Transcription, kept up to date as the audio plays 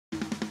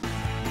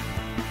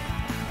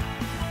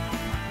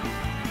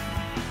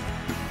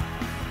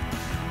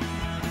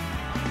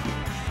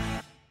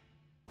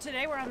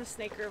today we're on the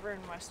Snake River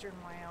in western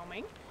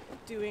Wyoming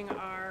doing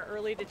our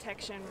early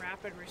detection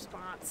rapid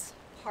response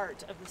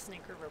part of the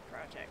Snake River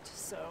project.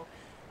 So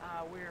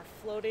we're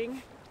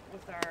floating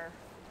with our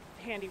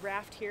handy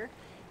raft here,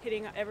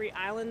 hitting every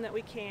island that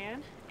we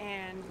can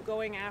and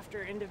going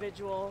after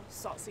individual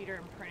salt cedar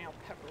and perennial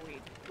pepperweed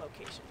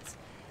locations.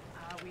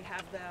 We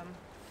have them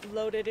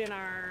loaded in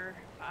our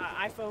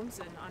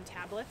iPhones and on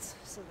tablets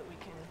so that we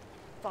can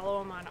follow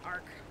them on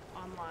ARC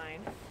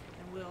online.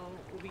 And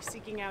we'll be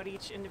seeking out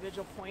each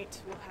individual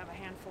point. We'll have a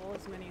handful,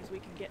 as many as we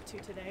can get to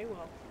today,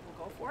 we'll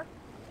go for.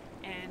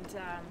 And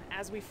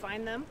as we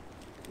find them,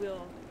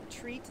 we'll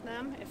treat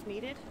them if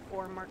needed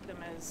or mark them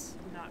as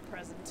not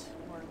present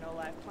or no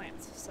live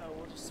plants. So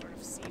we'll just sort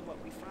of see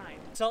what we find.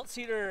 Salt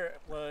cedar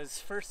was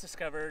first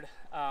discovered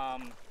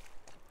on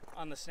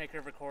the Snake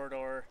River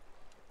corridor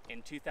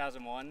in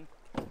 2001.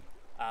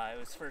 It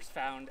was first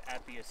found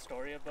at the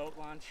Astoria boat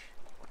launch.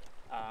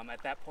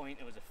 At that point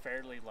it was a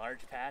fairly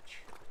large patch.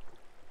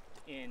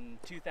 In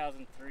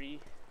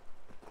 2003,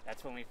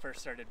 that's when we first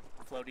started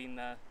floating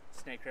the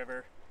Snake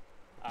River.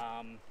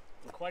 And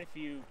quite a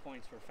few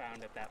points were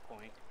found at that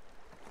point.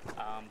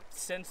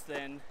 Since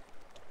then,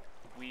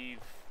 we've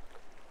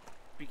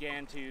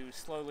began to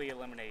slowly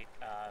eliminate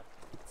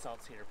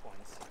salt cedar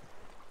points.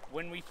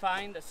 When we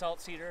find a salt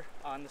cedar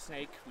on the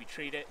snake, we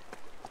treat it.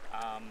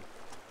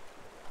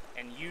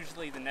 And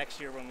usually the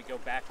next year when we go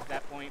back to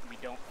that point, we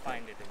don't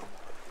find it anymore.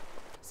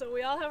 So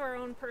we all have our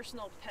own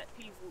personal pet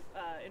peeve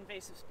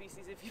invasive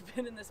species. If you've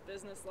been in this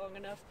business long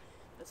enough,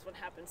 this one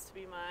happens to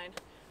be mine.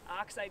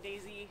 Oxeye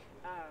daisy.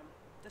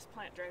 This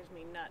plant drives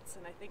me nuts,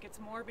 and I think it's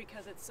more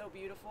because it's so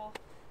beautiful.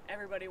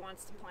 Everybody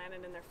wants to plant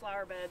it in their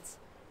flower beds,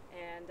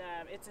 and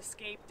it's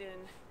escaped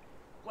in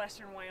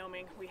western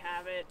Wyoming. We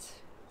have it.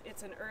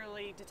 It's an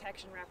early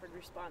detection rapid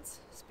response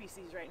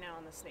species right now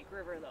on the Snake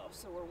River though,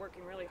 so we're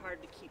working really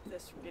hard to keep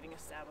this from getting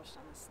established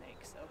on the snake.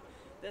 So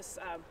this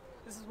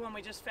is one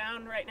we just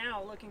found right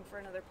now looking for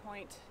another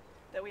point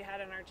that we had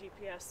on our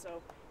GPS.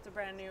 So it's a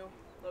brand new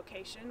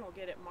location. We'll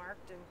get it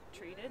marked and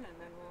treated, and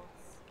then we'll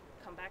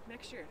come back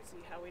next year and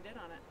see how we did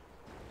on it.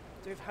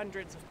 So we have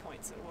hundreds of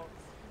points that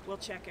we'll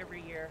check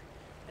every year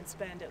and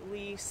spend at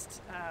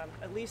least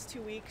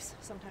 2 weeks,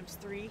 sometimes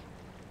 3,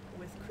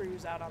 with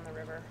crews out on the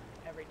river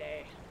every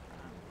day,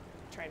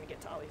 trying to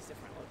get to all these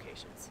different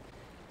locations.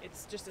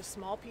 It's just a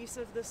small piece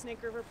of the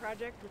Snake River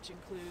project, which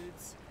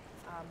includes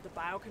the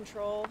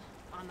biocontrol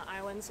on the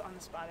islands on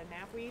the spotted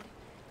knapweed,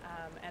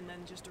 and then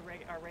just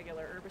our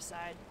regular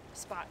herbicide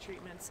spot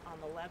treatments on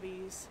the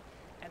levees,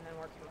 and then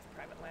working with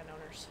private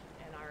landowners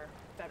and our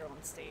federal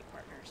and state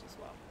partners as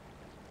well.